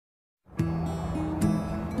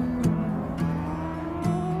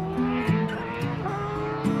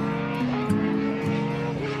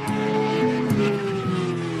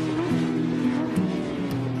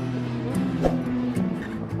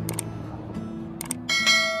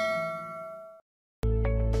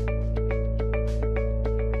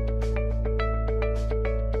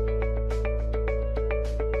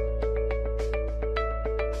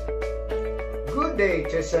day,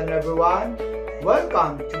 Chesson everyone.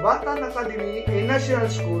 Welcome to Batan Academy a National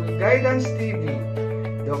School Guidance TV,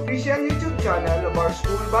 the official YouTube channel of our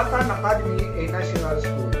school, Batan Academy a National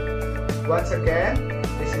School. Once again,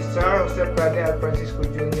 this is Sir Jose Pradel Francisco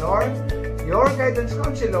Jr., your guidance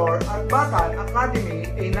counselor at Batan Academy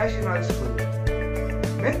a National School.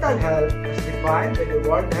 Mental health, as defined by the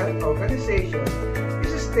World Health Organization,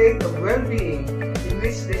 is a state of well-being in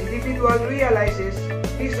which the individual realizes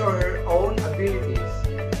his or her own abilities,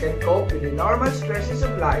 can cope with the normal stresses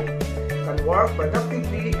of life, can work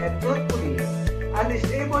productively and truthfully, and is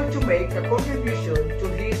able to make a contribution to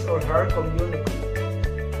his or her community.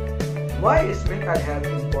 Why is mental health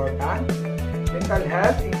important? Mental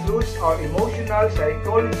health includes our emotional,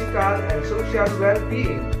 psychological, and social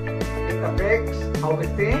well-being. It affects how we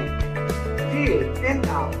think, feel, and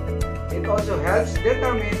act. It also helps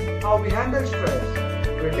determine how we handle stress,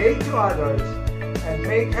 relate to others, and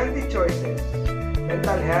make healthy choices.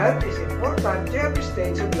 Mental health is important to every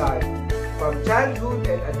stage of life, from childhood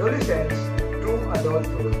and adolescence through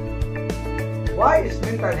adulthood. Why is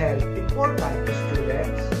mental health important to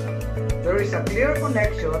students? There is a clear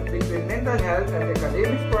connection between mental health and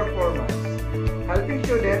academic performance. Helping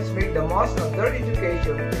students make the most of their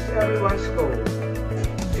education is everyone's goal.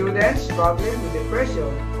 Students struggling with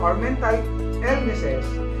depression or mental illnesses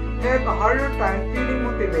have a harder time feeling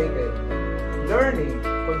motivated, learning,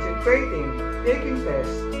 concentrating, taking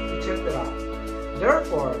tests, etc.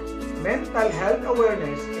 Therefore, mental health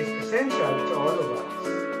awareness is essential to all of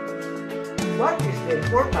us. What is the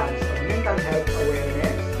importance of mental health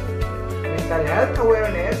awareness? Mental health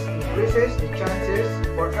awareness increases the chances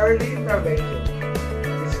for early intervention.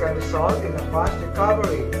 This can result in a fast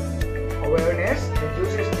recovery. Awareness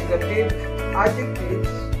reduces negative adjectives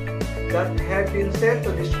that have been said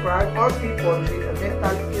to describe all people with a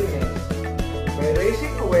mental illness. By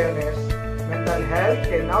raising awareness, mental health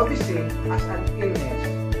can now be seen as an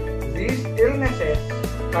illness. These illnesses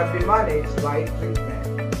can be managed by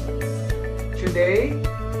treatment. Today,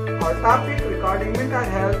 our topic regarding mental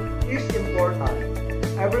health is important.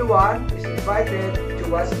 Everyone is invited to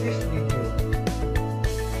watch this video.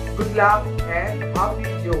 Good luck and happy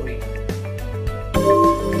viewing.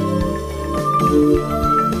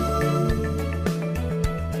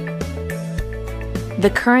 The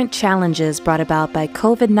current challenges brought about by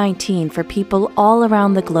COVID-19 for people all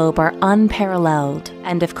around the globe are unparalleled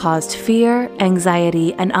and have caused fear,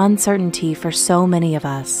 anxiety, and uncertainty for so many of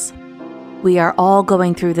us. We are all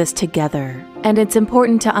going through this together, and it's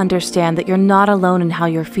important to understand that you're not alone in how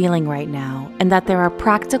you're feeling right now, and that there are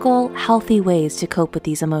practical, healthy ways to cope with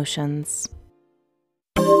these emotions.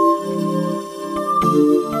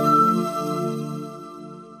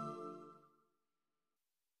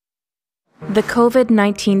 The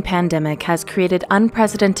COVID-19 pandemic has created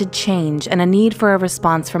unprecedented change and a need for a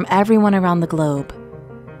response from everyone around the globe.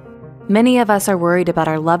 Many of us are worried about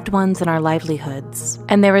our loved ones and our livelihoods,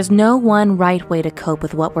 and there is no one right way to cope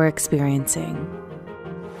with what we're experiencing.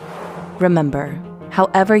 Remember,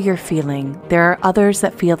 however you're feeling, there are others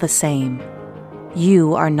that feel the same.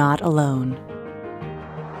 You are not alone.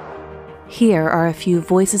 Here are a few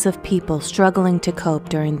voices of people struggling to cope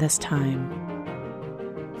during this time.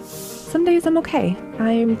 Some days I'm okay.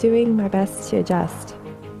 I'm doing my best to adjust.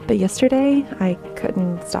 But yesterday, I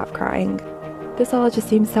couldn't stop crying. This all just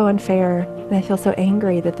seems so unfair, and I feel so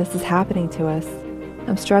angry that this is happening to us.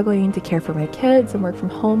 I'm struggling to care for my kids and work from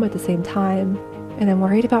home at the same time, and I'm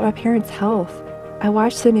worried about my parents' health. I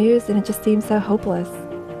watch the news and it just seems so hopeless.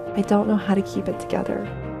 I don't know how to keep it together.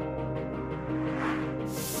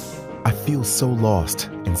 I feel so lost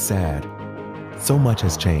and sad. So much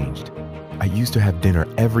has changed. I used to have dinner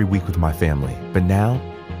every week with my family, but now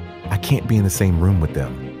I can't be in the same room with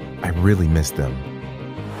them. I really miss them.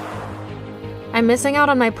 I'm missing out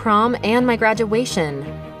on my prom and my graduation.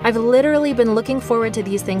 I've literally been looking forward to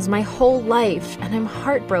these things my whole life, and I'm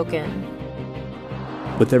heartbroken.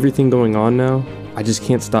 With everything going on now, I just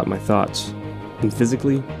can't stop my thoughts. And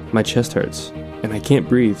physically, my chest hurts, and I can't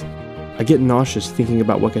breathe. I get nauseous thinking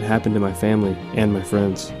about what could happen to my family and my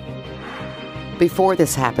friends. Before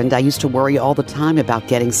this happened, I used to worry all the time about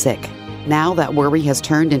getting sick. Now that worry has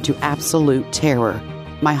turned into absolute terror.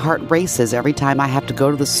 My heart races every time I have to go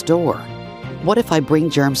to the store. What if I bring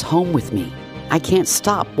germs home with me? I can't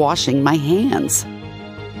stop washing my hands.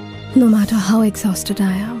 No matter how exhausted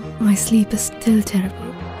I am, my sleep is still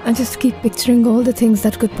terrible. I just keep picturing all the things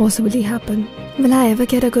that could possibly happen. Will I ever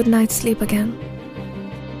get a good night's sleep again?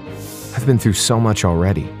 I've been through so much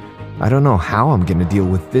already. I don't know how I'm going to deal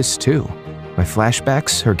with this too. My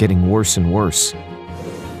flashbacks are getting worse and worse.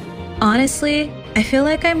 Honestly, I feel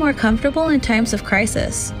like I'm more comfortable in times of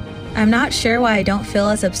crisis. I'm not sure why I don't feel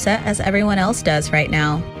as upset as everyone else does right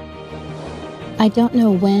now. I don't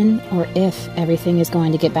know when or if everything is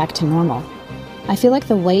going to get back to normal. I feel like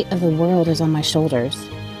the weight of the world is on my shoulders.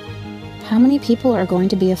 How many people are going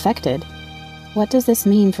to be affected? What does this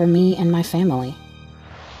mean for me and my family?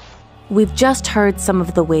 We've just heard some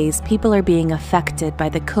of the ways people are being affected by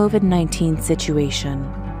the COVID-19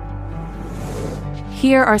 situation.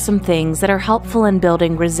 Here are some things that are helpful in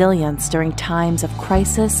building resilience during times of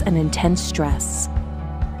crisis and intense stress.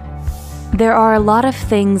 There are a lot of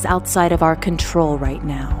things outside of our control right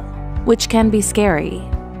now, which can be scary.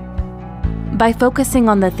 By focusing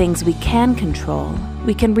on the things we can control,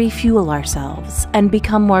 we can refuel ourselves and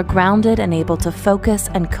become more grounded and able to focus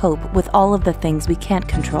and cope with all of the things we can't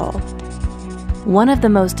control. One of the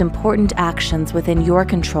most important actions within your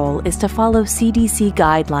control is to follow CDC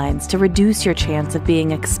guidelines to reduce your chance of being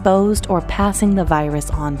exposed or passing the virus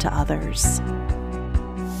on to others.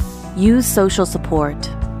 Use social support.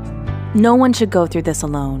 No one should go through this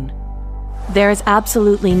alone. There is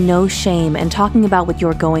absolutely no shame in talking about what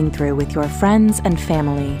you're going through with your friends and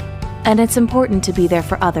family, and it's important to be there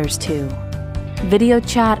for others too. Video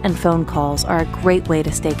chat and phone calls are a great way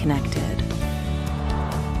to stay connected.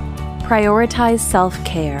 Prioritize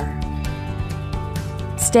self-care.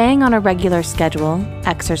 Staying on a regular schedule,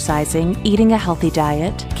 exercising, eating a healthy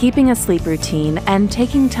diet, keeping a sleep routine, and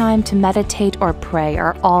taking time to meditate or pray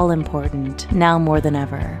are all important, now more than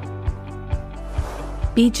ever.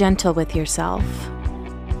 Be gentle with yourself.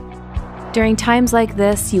 During times like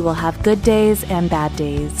this, you will have good days and bad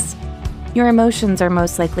days. Your emotions are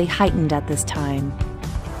most likely heightened at this time.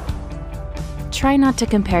 Try not to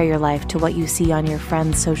compare your life to what you see on your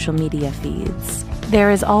friends' social media feeds. There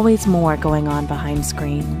is always more going on behind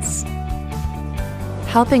screens.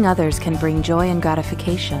 Helping others can bring joy and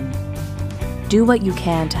gratification. Do what you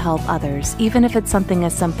can to help others, even if it's something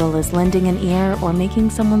as simple as lending an ear or making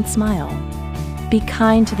someone smile. Be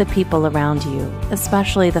kind to the people around you,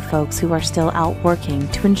 especially the folks who are still out working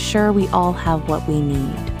to ensure we all have what we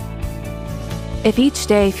need. If each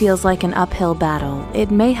day feels like an uphill battle, it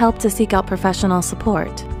may help to seek out professional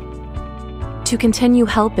support. To continue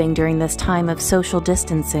helping during this time of social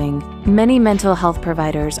distancing, many mental health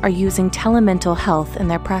providers are using telemental health in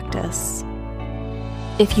their practice.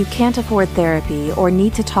 If you can't afford therapy or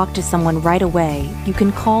need to talk to someone right away, you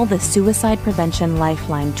can call the Suicide Prevention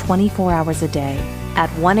Lifeline 24 hours a day at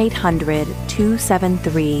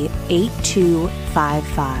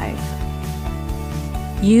 1-800-273-8255.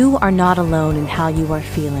 You are not alone in how you are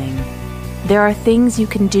feeling. There are things you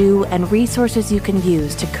can do and resources you can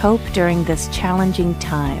use to cope during this challenging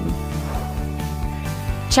time.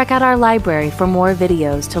 Check out our library for more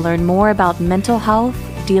videos to learn more about mental health,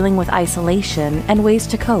 dealing with isolation, and ways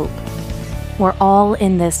to cope. We're all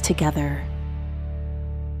in this together.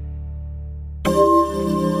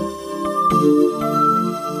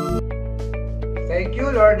 Thank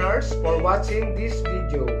you, learners, for watching this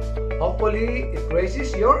video. Hopefully, it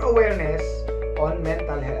raises your awareness on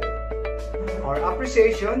mental health. Our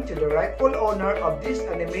appreciation to the rightful owner of this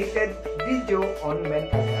animated video on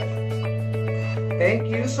mental health. Thank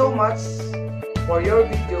you so much for your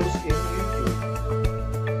videos in YouTube.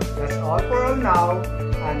 That's all for now,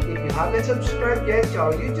 and if you haven't subscribed yet to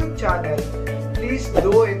our YouTube channel, please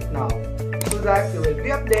do it now so that you will be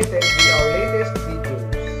updated with our latest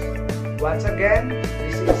videos. Once again,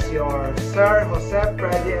 this is your Sir Jose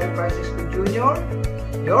Freddy L. Francisco Jr.,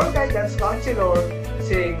 your guidance counselor,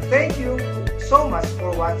 saying thank you so much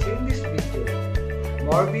for watching this video.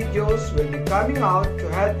 More videos will be coming out to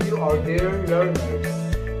help you, our dear learners.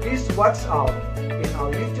 Please watch out in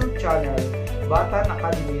our YouTube channel, Batan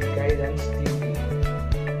Academy Guidance TV.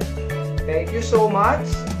 Thank you so much.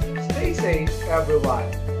 Stay safe, everyone.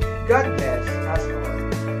 God bless us all.